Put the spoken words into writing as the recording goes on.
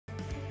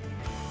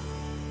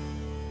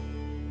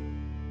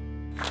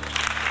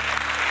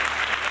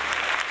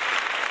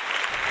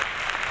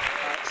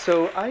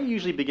So I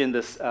usually begin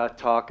this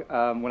talk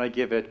when I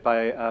give it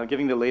by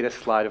giving the latest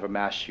slide of a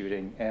mass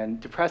shooting.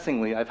 And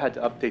depressingly, I've had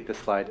to update this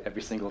slide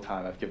every single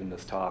time I've given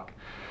this talk.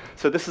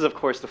 So this is, of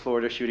course, the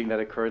Florida shooting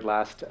that occurred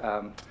last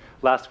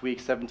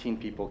week, 17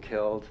 people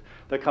killed.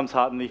 That comes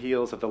hot on the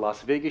heels of the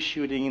Las Vegas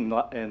shooting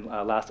in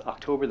last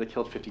October that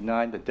killed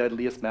 59, the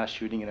deadliest mass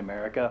shooting in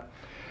America.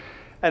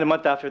 And a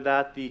month after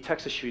that, the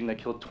Texas shooting that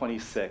killed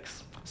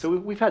 26. So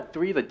we've had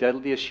 3 of the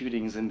deadliest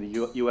shootings in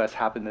the US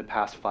happen in the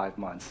past 5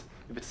 months.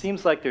 If it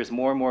seems like there's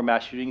more and more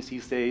mass shootings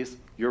these days,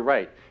 you're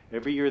right.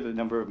 Every year the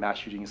number of mass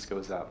shootings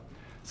goes up.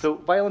 So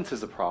violence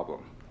is a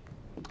problem.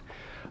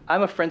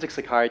 I'm a forensic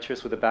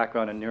psychiatrist with a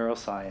background in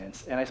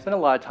neuroscience, and I spend a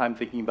lot of time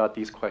thinking about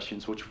these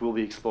questions, which we'll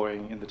be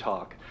exploring in the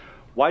talk.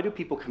 Why do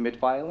people commit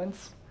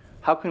violence?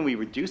 How can we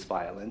reduce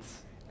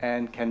violence?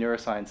 And can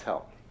neuroscience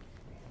help?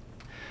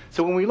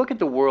 So when we look at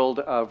the world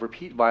of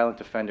repeat violent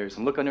offenders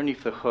and look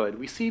underneath the hood,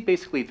 we see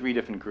basically 3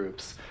 different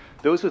groups.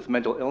 Those with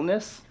mental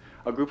illness,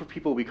 a group of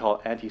people we call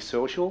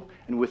antisocial,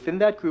 and within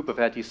that group of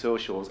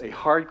antisocials, a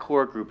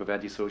hardcore group of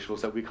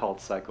antisocials that we call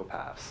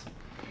psychopaths.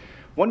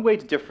 One way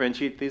to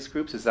differentiate these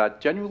groups is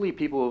that generally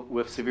people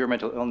with severe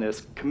mental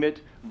illness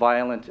commit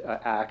violent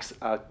acts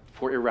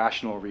for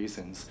irrational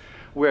reasons,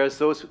 whereas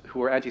those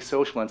who are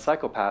antisocial and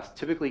psychopaths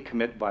typically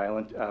commit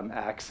violent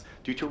acts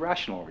due to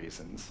rational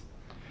reasons.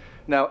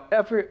 Now,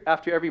 after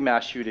every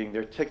mass shooting,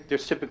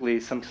 there's typically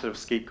some sort of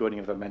scapegoating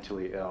of the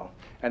mentally ill,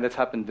 and that's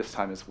happened this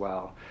time as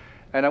well.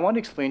 And I want to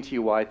explain to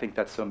you why I think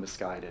that's so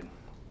misguided.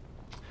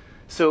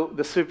 So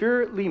the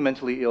severely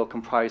mentally ill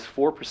comprise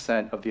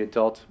 4% of the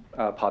adult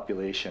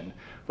population,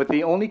 but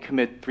they only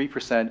commit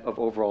 3% of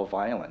overall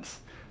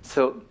violence.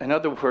 So in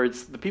other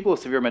words, the people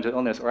with severe mental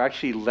illness are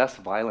actually less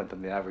violent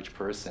than the average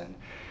person.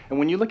 And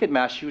when you look at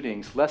mass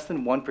shootings, less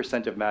than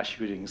 1% of mass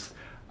shootings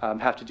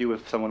have to do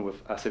with someone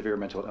with a severe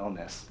mental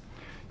illness.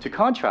 To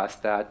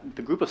contrast that,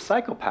 the group of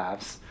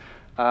psychopaths,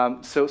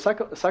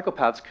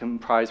 psychopaths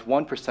comprise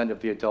 1% of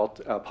the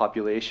adult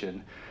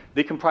population.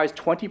 They comprise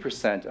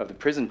 20% of the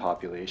prison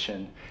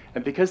population.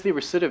 And because they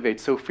recidivate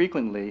so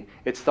frequently,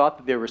 it's thought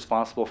that they're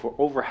responsible for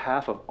over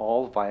half of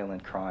all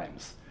violent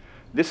crimes.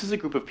 This is a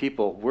group of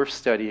people worth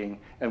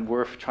studying and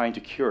worth trying to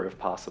cure if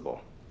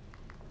possible.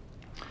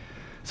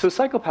 So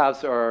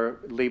psychopaths are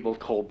labeled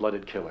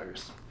cold-blooded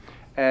killers.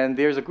 And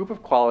there's a group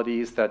of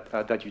qualities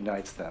that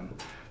unites them.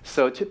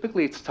 So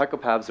typically,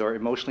 psychopaths are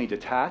emotionally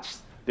detached.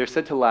 They're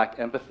said to lack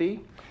empathy.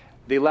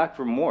 They lack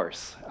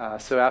remorse.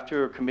 So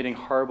after committing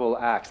horrible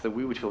acts that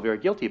we would feel very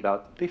guilty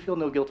about, they feel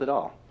no guilt at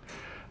all.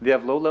 They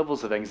have low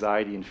levels of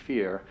anxiety and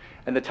fear.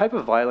 And the type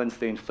of violence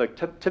they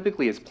inflict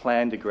typically is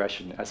planned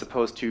aggression as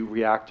opposed to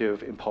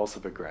reactive,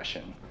 impulsive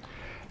aggression.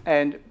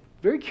 And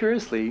very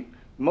curiously,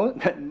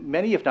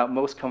 many, if not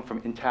most, come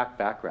from intact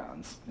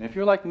backgrounds. And if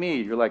you're like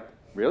me, you're like,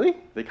 really?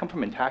 They come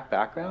from intact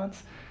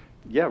backgrounds?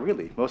 Yeah,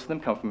 really. Most of them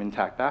come from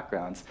intact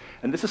backgrounds.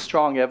 And this is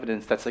strong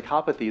evidence that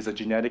psychopathy is a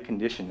genetic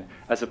condition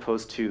as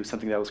opposed to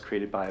something that was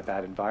created by a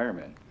bad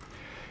environment.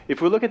 If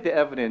we look at the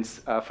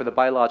evidence for the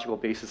biological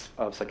basis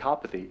of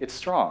psychopathy, it's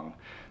strong.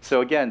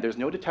 So again, there's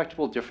no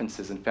detectable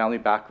differences in family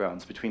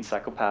backgrounds between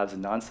psychopaths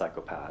and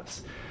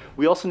non-psychopaths.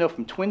 We also know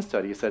from twin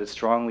studies that it's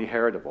strongly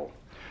heritable.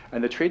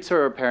 And the traits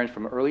are apparent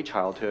from early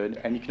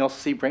childhood, and you can also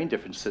see brain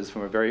differences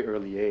from a very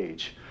early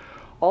age.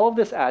 All of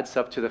this adds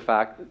up to the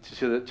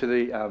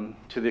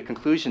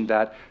conclusion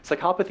that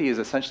psychopathy is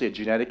essentially a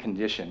genetic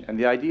condition, and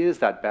the idea is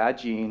that bad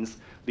genes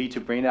lead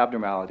to brain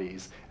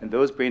abnormalities, and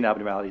those brain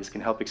abnormalities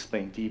can help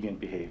explain deviant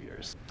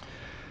behaviors.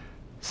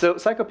 So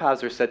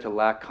psychopaths are said to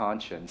lack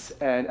conscience,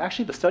 and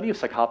actually the study of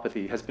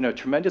psychopathy has been a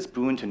tremendous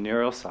boon to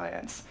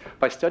neuroscience.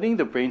 By studying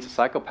the brains of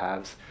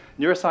psychopaths,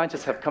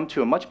 neuroscientists have come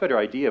to a much better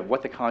idea of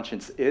what the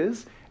conscience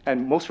is,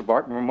 and most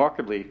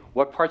remarkably,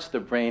 what parts of the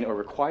brain are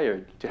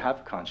required to have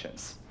a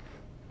conscience.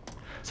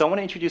 So I want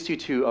to introduce you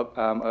to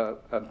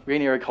a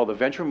brain area called the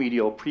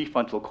ventromedial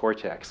prefrontal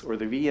cortex, or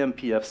the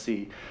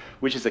VMPFC,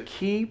 which is a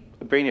key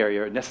brain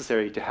area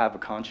necessary to have a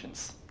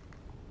conscience.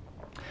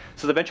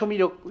 So the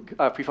ventromedial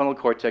prefrontal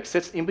cortex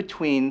sits in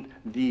between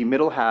the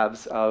middle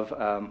halves of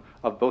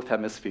both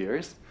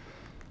hemispheres,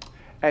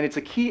 and it's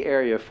a key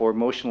area for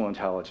emotional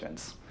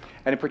intelligence.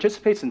 And it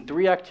participates in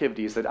 3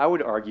 activities that I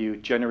would argue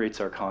generates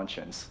our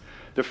conscience.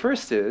 The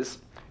first is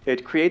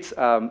it creates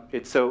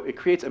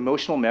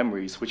emotional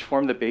memories which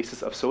form the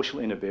basis of social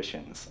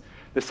inhibitions.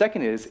 The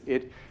second is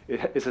it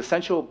is an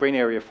essential brain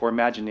area for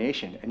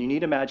imagination, and you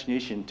need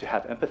imagination to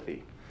have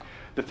empathy.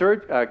 The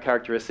third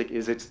characteristic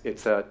is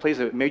it plays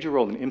a major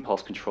role in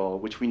impulse control,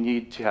 which we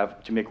need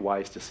to make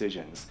wise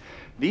decisions.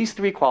 These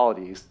 3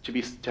 qualities,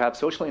 to have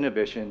social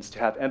inhibitions, to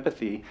have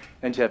empathy,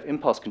 and to have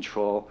impulse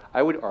control,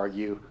 I would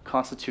argue,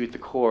 constitute the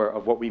core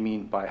of what we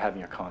mean by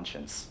having a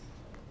conscience.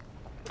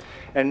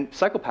 And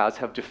psychopaths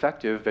have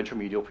defective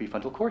ventromedial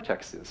prefrontal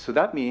cortexes. So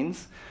that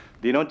means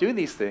they don't do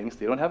these things,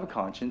 they don't have a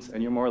conscience,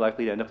 and you're more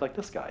likely to end up like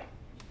this guy.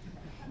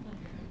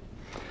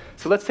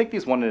 So let's take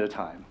these one at a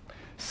time.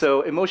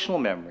 So emotional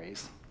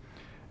memories.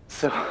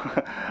 So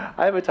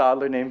I have a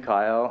toddler named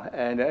Kyle,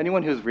 and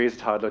anyone who's raised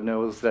a toddler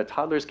knows that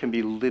toddlers can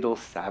be little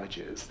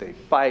savages. They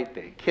bite,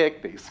 they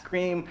kick, they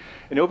scream,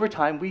 and over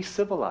time we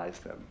civilize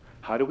them.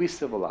 How do we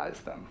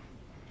civilize them?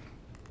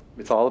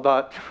 It's all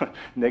about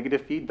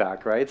negative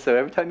feedback, right? So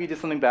every time you did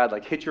something bad,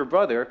 like hit your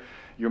brother,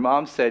 your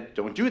mom said,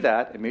 don't do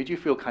that. It made you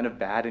feel kind of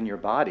bad in your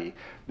body.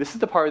 This is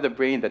the part of the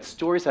brain that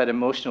stores that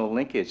emotional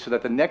linkage so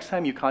that the next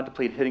time you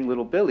contemplate hitting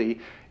little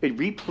Billy, it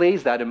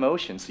replays that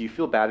emotion. So you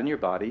feel bad in your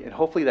body, and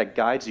hopefully that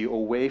guides you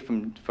away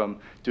from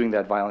doing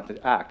that violent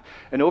act.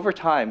 And over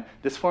time,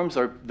 this forms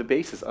the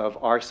basis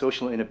of our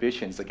social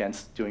inhibitions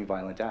against doing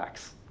violent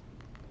acts.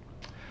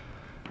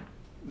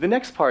 The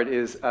next part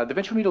is the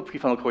ventromedial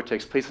prefrontal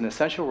cortex plays an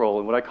essential role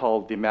in what I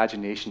call the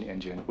imagination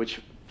engine, which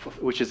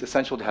is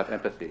essential to have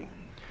empathy.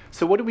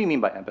 So what do we mean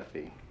by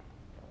empathy?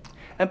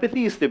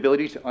 Empathy is the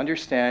ability to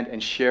understand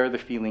and share the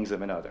feelings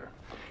of another.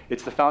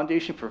 It's the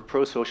foundation for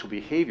pro-social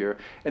behavior,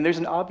 and there's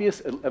an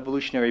obvious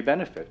evolutionary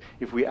benefit.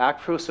 If we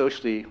act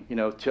pro-socially,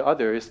 to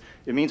others,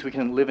 it means we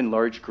can live in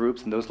large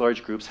groups, and those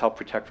large groups help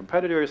protect from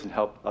predators and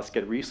help us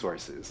get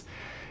resources.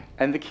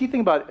 And the key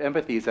thing about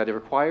empathy is that it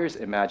requires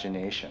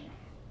imagination.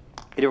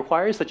 It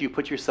requires that you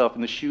put yourself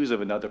in the shoes of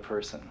another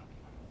person.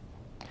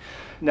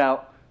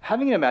 Now,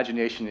 having an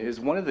imagination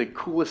is one of the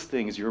coolest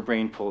things your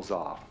brain pulls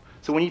off.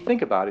 So when you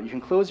think about it, you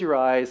can close your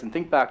eyes and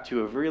think back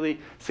to a really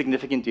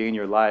significant day in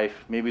your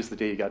life. Maybe it's the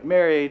day you got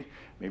married,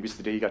 maybe it's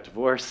the day you got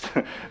divorced,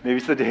 maybe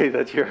it's the day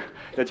that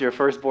your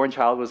firstborn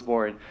child was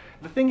born.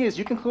 The thing is,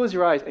 you can close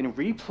your eyes and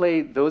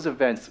replay those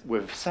events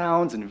with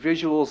sounds and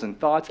visuals and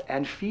thoughts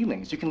and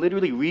feelings. You can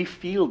literally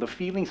re-feel the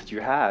feelings that you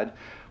had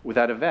with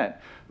that event.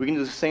 We can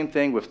do the same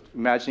thing with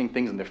imagining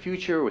things in the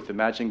future, with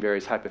imagining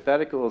various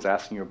hypotheticals,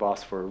 asking your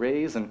boss for a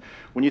raise. And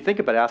when you think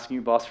about asking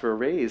your boss for a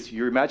raise,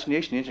 your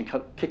imagination engine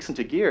kicks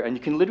into gear, and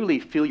you can literally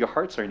feel your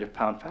heart starting to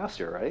pound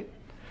faster, right?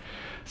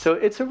 So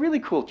it's a really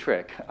cool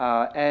trick.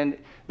 And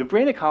the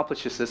brain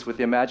accomplishes this with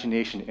the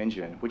imagination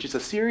engine, which is a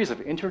series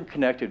of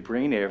interconnected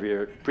brain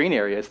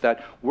areas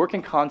that work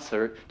in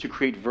concert to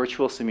create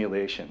virtual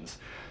simulations.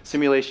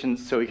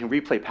 Simulations, so it can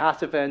replay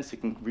past events,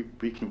 it can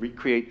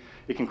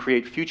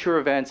create future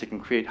events, it can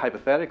create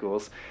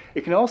hypotheticals.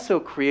 It can also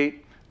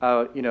create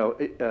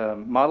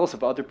models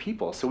of other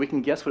people, so we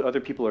can guess what other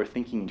people are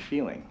thinking and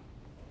feeling.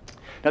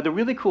 Now, the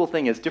really cool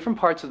thing is different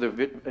parts of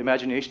the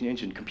imagination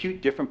engine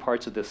compute different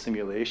parts of the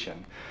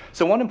simulation.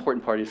 So one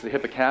important part is the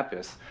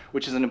hippocampus,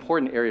 which is an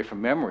important area for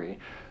memory.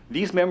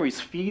 These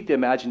memories feed the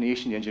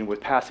imagination engine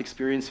with past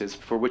experiences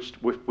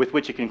with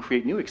which it can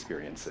create new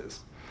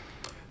experiences.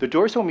 The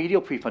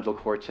dorsomedial prefrontal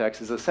cortex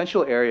is an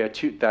essential area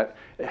that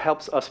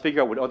helps us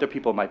figure out what other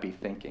people might be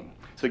thinking.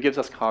 So it gives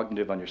us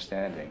cognitive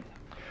understanding.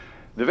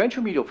 The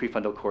ventromedial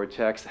prefrontal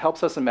cortex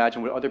helps us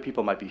imagine what other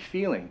people might be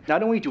feeling.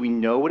 Not only do we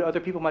know what other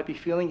people might be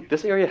feeling,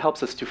 this area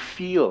helps us to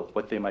feel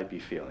what they might be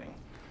feeling.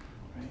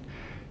 Right?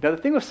 Now, the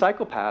thing with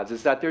psychopaths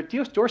is that their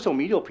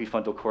dorsomedial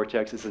prefrontal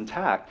cortex is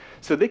intact,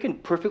 so they can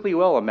perfectly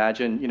well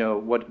imagine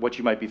what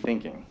you might be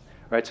thinking.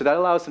 Right? So that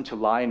allows them to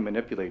lie and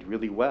manipulate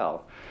really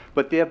well.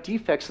 But they have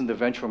defects in the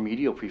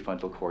ventromedial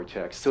prefrontal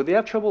cortex, so they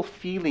have trouble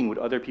feeling what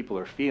other people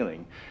are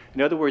feeling.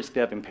 In other words, they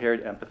have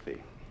impaired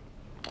empathy.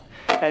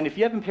 And if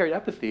you have impaired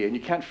empathy and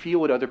you can't feel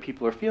what other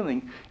people are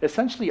feeling,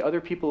 essentially other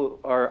people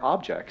are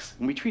objects.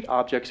 And we treat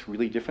objects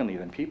really differently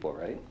than people,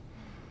 right?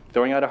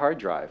 Throwing out a hard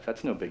drive,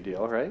 that's no big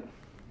deal, right?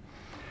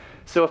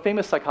 So a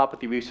famous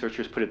psychopathy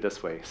researchers put it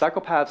this way: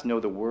 psychopaths know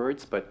the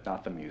words, but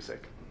not the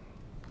music.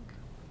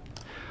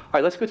 All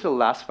right, let's go to the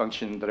last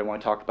function that I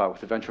want to talk about with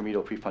the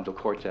ventromedial prefrontal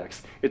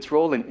cortex, its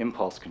role in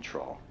impulse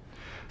control.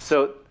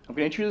 So I'm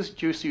going to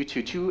introduce you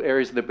to two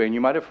areas of the brain you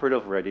might have heard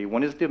of already.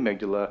 One is the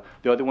amygdala,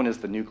 the other one is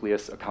the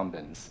nucleus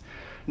accumbens.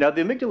 Now,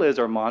 the amygdala is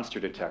our monster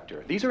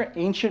detector.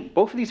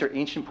 Both of these are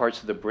ancient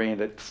parts of the brain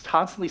that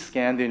constantly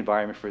scan the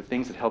environment for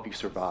things that help you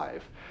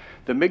survive.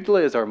 The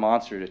amygdala is our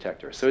monster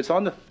detector, so it's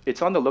on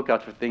the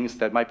lookout for things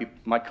that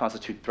might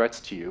constitute threats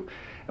to you.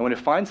 And when it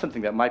finds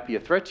something that might be a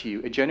threat to you,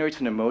 it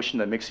generates an emotion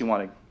that makes you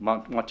want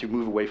to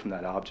move away from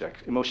that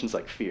object, emotions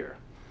like fear.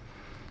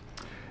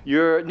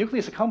 Your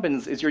nucleus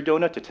accumbens is your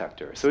donut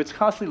detector, so it's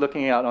constantly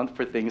looking out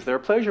for things that are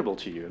pleasurable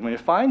to you. And when it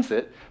finds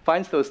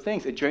those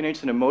things, it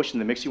generates an emotion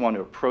that makes you want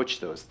to approach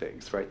those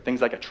things, right?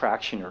 Things like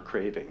attraction or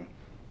craving.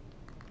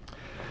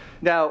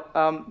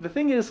 Now, the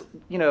thing is,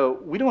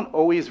 we don't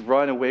always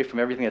run away from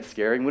everything that's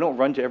scary, and we don't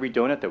run to every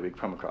donut that we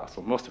come across.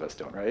 Well, most of us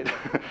don't, right?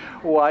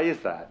 Why is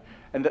that?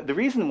 And the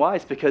reason why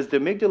is because the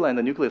amygdala and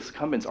the nucleus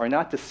accumbens are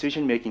not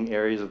decision-making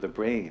areas of the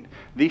brain.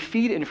 They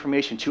feed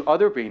information to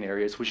other brain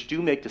areas which do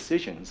make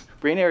decisions,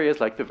 brain areas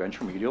like the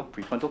ventromedial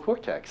prefrontal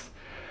cortex.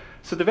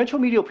 So the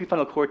ventromedial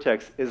prefrontal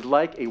cortex is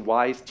like a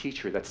wise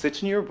teacher that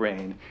sits in your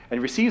brain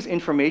and receives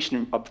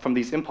information from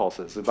these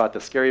impulses about the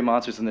scary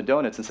monsters and the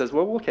donuts and says,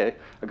 well, okay,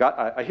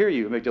 I hear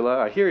you, amygdala,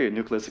 I hear you,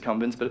 nucleus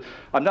accumbens, but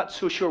I'm not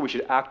so sure we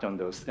should act on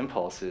those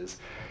impulses.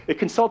 It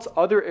consults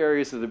other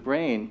areas of the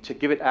brain to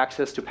give it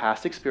access to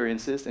past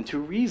experiences and to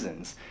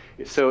reasons.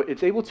 So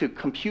it's able to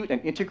compute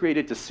an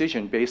integrated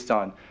decision based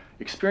on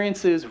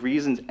experiences,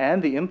 reasons,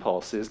 and the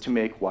impulses to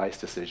make wise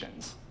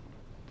decisions.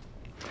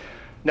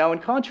 Now, in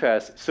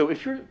contrast, so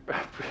if you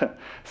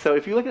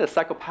look at a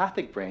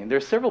psychopathic brain, there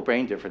are several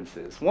brain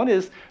differences. One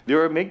is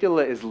their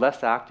amygdala is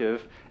less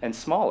active and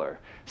smaller,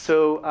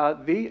 so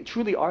they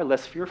truly are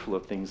less fearful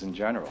of things in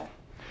general.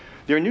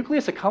 Their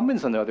nucleus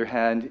accumbens, on the other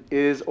hand,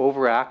 is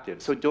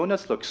overactive, so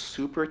donuts look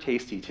super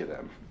tasty to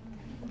them.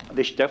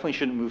 They definitely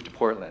shouldn't move to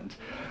Portland.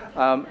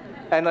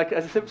 And like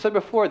as I said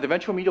before, the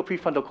ventral medial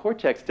prefrontal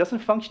cortex doesn't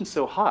function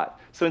so hot.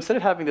 So instead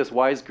of having this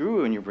wise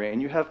guru in your brain,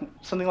 you have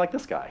something like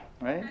this guy,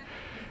 right?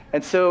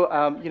 And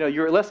so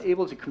you're less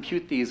able to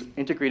compute these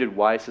integrated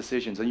wise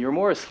decisions, and you're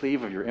more a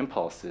slave of your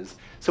impulses.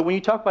 So when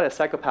you talk about a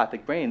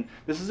psychopathic brain,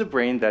 this is a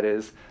brain that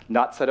is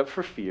not set up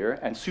for fear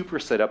and super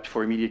set up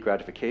for immediate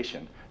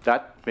gratification.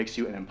 That makes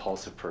you an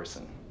impulsive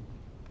person.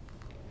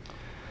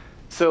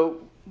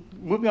 So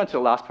moving on to the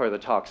last part of the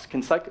talks,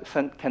 can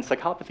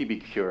psychopathy be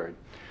cured?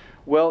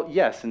 Well,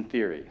 yes, in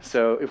theory.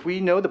 So if we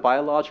know the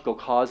biological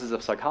causes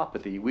of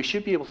psychopathy, we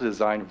should be able to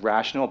design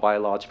rational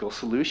biological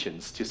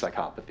solutions to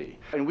psychopathy.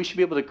 And we should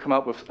be able to come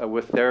up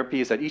with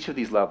therapies at each of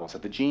these levels,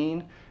 at the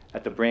gene,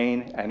 at the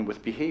brain, and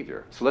with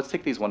behavior. So let's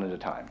take these one at a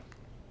time.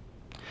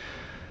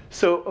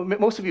 So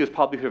most of you have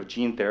probably heard of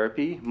gene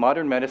therapy.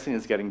 Modern medicine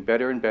is getting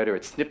better and better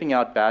at snipping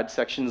out bad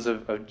sections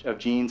of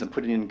genes and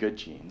putting in good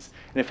genes.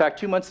 And in fact,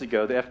 2 months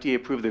ago, the FDA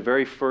approved the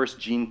very first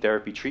gene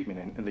therapy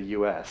treatment in the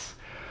US.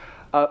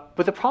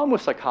 But the problem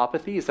with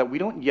psychopathy is that we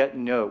don't yet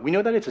know. We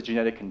know that it's a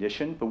genetic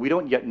condition, but we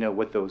don't yet know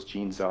what those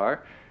genes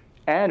are.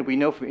 And we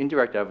know from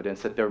indirect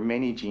evidence that there are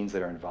many genes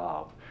that are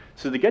involved.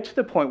 So to get to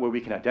the point where we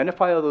can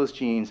identify all those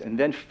genes and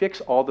then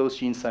fix all those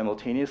genes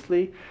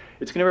simultaneously,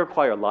 it's going to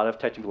require a lot of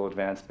technical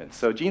advancements.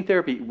 So gene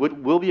therapy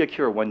will be a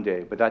cure one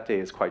day, but that day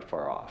is quite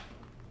far off.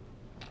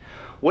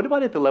 What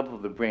about at the level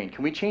of the brain?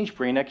 Can we change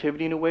brain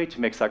activity in a way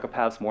to make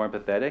psychopaths more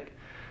empathetic?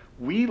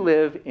 We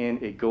live in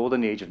a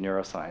golden age of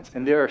neuroscience,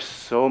 and there are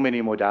so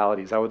many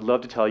modalities I would love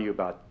to tell you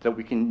about that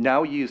we can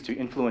now use to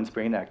influence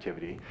brain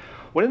activity.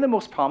 One of the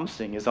most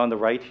promising is on the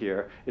right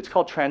here. It's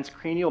called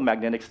transcranial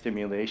magnetic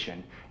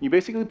stimulation. You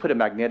basically put a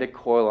magnetic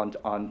coil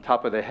on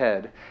top of the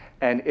head,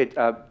 and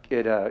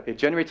it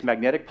generates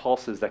magnetic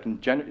pulses that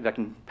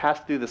can pass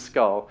through the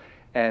skull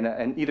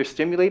and either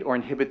stimulate or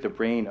inhibit the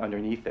brain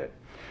underneath it.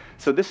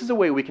 So this is a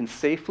way we can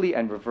safely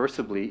and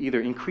reversibly either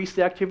increase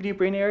the activity of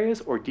brain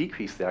areas or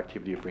decrease the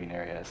activity of brain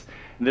areas.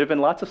 And there have been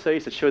lots of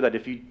studies that show that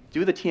if you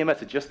do the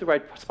TMS at just the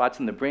right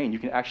spots in the brain, you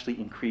can actually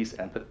increase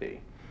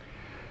empathy.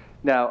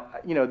 Now,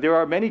 there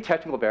are many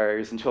technical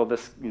barriers until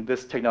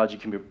this technology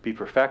can be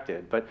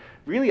perfected. But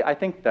really, I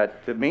think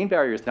that the main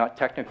barrier is not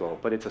technical,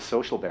 but it's a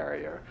social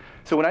barrier.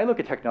 So when I look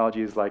at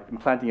technologies like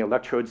implanting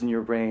electrodes in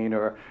your brain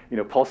or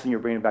pulsing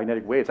your brain in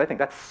magnetic waves, I think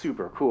that's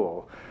super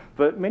cool.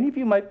 But many of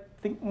you might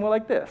think more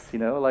like this,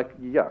 like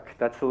yuck,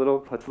 that's a little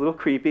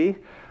creepy.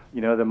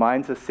 The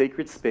mind's a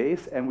sacred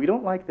space, and we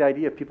don't like the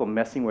idea of people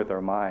messing with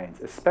our minds,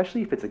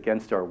 especially if it's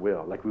against our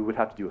will, like we would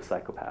have to do with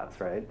psychopaths,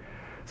 right?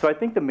 So I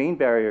think the main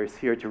barriers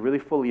here to really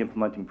fully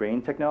implementing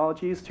brain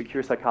technologies to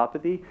cure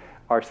psychopathy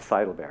are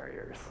societal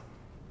barriers.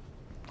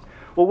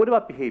 Well, what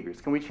about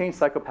behaviors? Can we change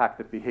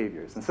psychopathic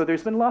behaviors? And so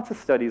there's been lots of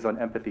studies on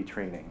empathy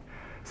training.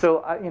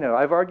 So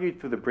I've argued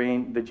through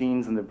the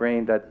genes in the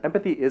brain that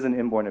empathy is an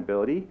inborn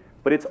ability,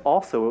 but it's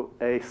also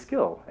a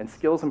skill, and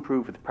skills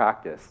improve with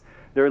practice.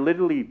 There are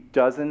literally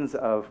dozens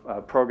of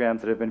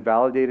programs that have been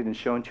validated and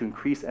shown to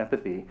increase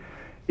empathy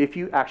if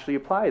you actually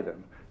apply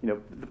them.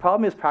 The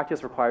problem is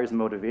practice requires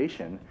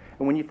motivation,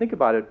 and when you think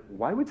about it,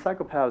 why would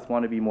psychopaths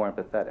want to be more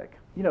empathetic?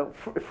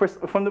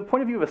 From the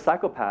point of view of a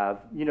psychopath,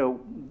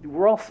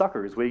 we're all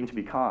suckers waiting to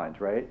be conned,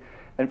 right?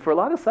 And for a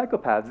lot of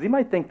psychopaths, they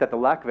might think that the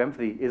lack of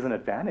empathy is an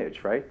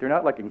advantage, right? They're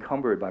not like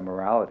encumbered by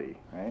morality,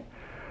 right?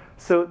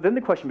 So then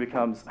the question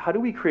becomes, how do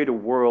we create a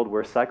world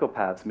where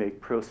psychopaths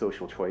make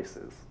pro-social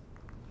choices?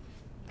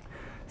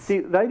 See,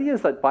 the idea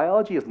is that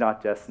biology is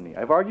not destiny.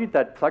 I've argued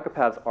that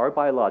psychopaths are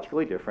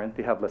biologically different.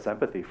 They have less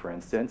empathy, for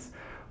instance.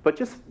 But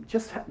just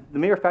the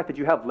mere fact that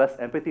you have less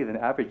empathy than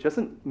average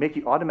doesn't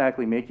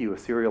automatically make you a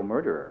serial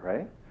murderer,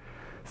 right?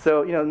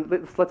 So,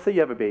 let's say you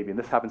have a baby, and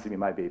this happens to be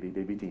my baby,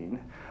 baby Dean,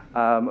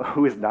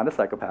 who is not a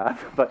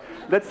psychopath. But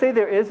let's say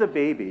there is a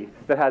baby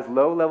that has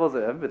low levels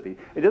of empathy.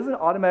 It doesn't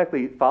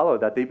automatically follow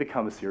that they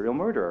become a serial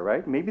murderer,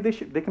 right? Maybe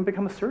they can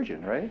become a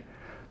surgeon, right?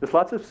 There's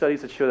lots of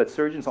studies that show that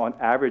surgeons on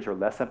average are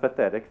less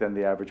empathetic than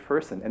the average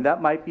person. And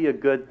that might be a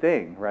good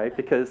thing, right?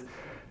 Because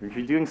if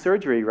you're doing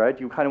surgery, right,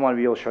 you kind of want to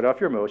be able to shut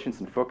off your emotions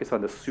and focus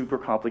on the super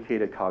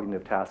complicated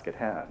cognitive task at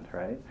hand,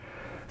 right?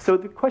 So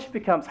the question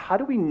becomes, how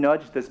do we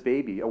nudge this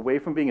baby away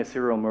from being a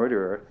serial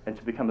murderer and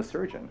to become a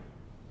surgeon?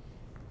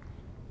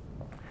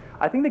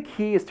 I think the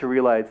key is to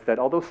realize that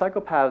although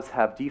psychopaths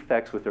have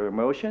defects with their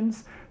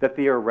emotions, that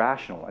they are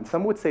rational. And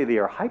some would say they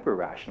are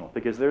hyper-rational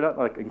because they're not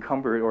like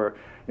encumbered or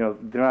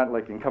they're not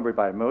like encumbered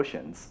by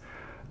emotions.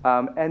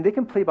 And they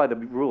can play by the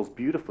rules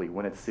beautifully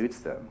when it suits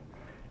them.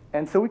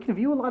 And so we can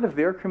view a lot of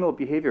their criminal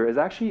behavior as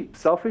actually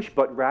selfish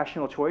but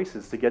rational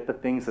choices to get the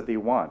things that they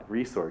want,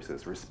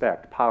 resources,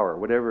 respect, power,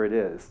 whatever it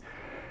is.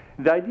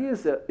 The idea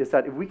is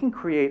that if we can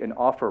create and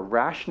offer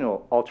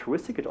rational,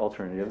 altruistic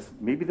alternatives,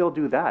 maybe they'll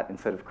do that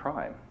instead of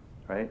crime,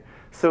 right?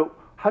 So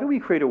how do we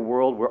create a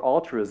world where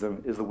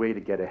altruism is the way to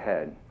get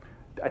ahead?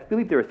 I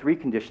believe there are 3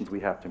 conditions we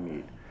have to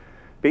meet.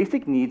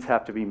 Basic needs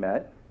have to be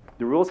met,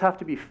 the rules have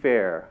to be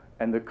fair,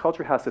 and the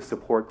culture has to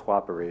support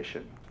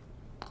cooperation.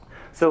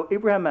 So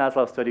Abraham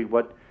Maslow studied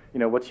what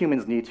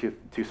humans need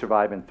to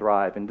survive and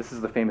thrive, and this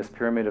is the famous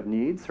pyramid of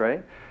needs,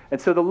 right? And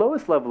so the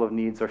lowest level of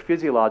needs are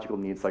physiological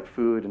needs like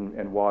food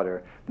and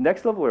water. The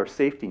next level are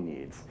safety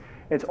needs.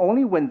 And it's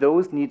only when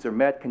those needs are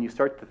met can you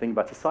start to think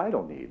about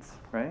societal needs,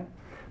 right?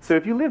 So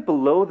if you live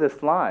below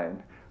this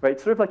line, right,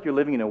 it's sort of like you're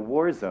living in a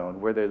war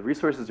zone where the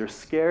resources are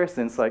scarce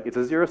and it's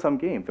a zero-sum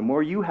game. The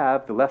more you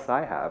have, the less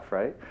I have,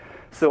 right?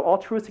 So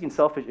altruistic and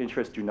selfish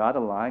interests do not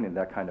align in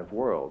that kind of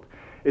world.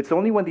 It's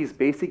only when these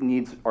basic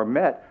needs are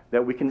met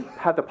that we can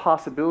have the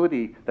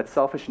possibility that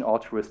selfish and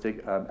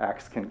altruistic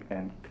acts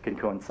can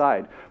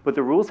coincide. But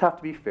the rules have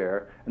to be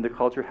fair, and the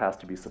culture has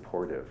to be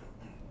supportive.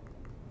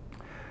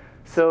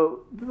 So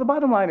the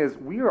bottom line is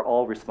we are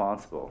all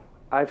responsible.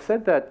 I've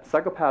said that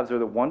psychopaths are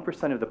the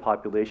 1% of the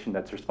population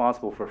that's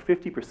responsible for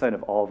 50%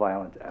 of all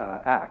violent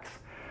acts.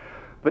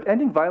 But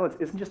ending violence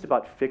isn't just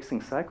about fixing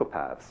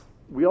psychopaths.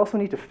 We also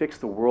need to fix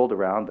the world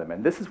around them,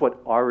 and this is what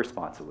our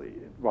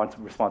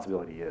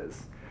responsibility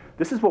is.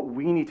 This is what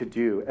we need to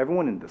do,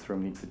 everyone in this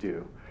room needs to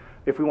do,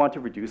 if we want to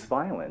reduce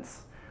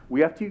violence.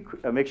 We have to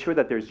make sure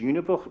that there's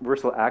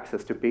universal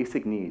access to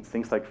basic needs,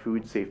 things like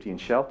food, safety, and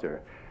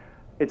shelter.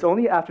 It's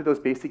only after those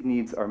basic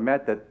needs are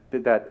met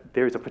that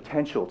there's a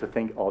potential to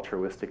think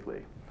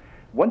altruistically.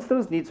 Once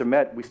those needs are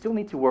met, we still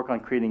need to work on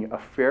creating a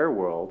fair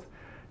world.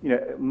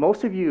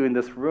 Most of you in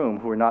this room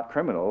who are not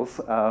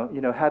criminals,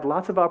 had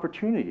lots of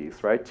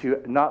opportunities, right?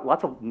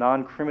 Lots of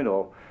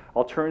non-criminal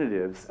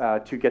alternatives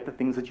to get the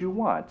things that you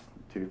want,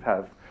 to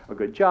have a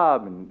good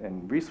job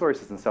and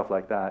resources and stuff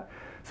like that.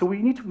 So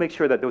we need to make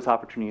sure that those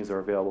opportunities are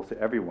available to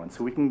everyone,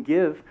 so we can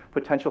give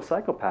potential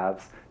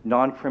psychopaths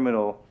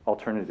non-criminal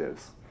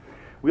alternatives.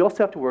 We also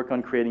have to work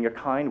on creating a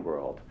kind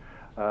world.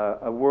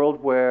 A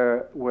world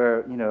where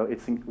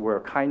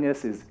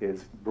kindness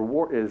is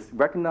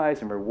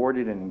recognized and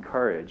rewarded and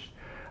encouraged.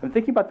 And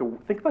think about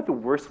the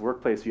worst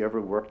workplace you ever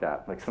worked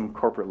at, like some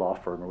corporate law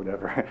firm or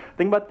whatever.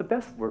 Think about the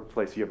best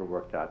workplace you ever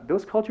worked at.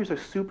 Those cultures are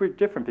super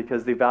different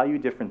because they value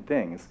different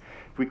things.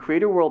 If we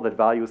create a world that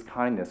values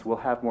kindness, we'll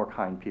have more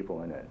kind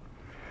people in it.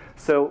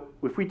 So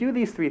if we do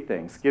these 3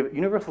 things, give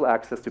universal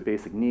access to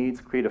basic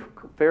needs, create a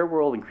fair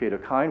world, and create a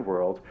kind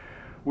world,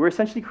 we're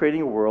essentially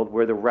creating a world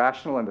where the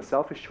rational and the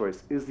selfish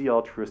choice is the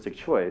altruistic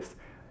choice,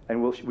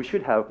 and we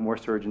should have more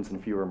surgeons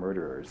and fewer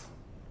murderers.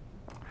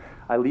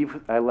 I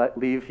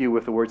leave you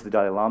with the words of the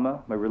Dalai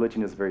Lama. My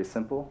religion is very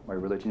simple. My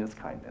religion is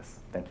kindness.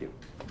 Thank you.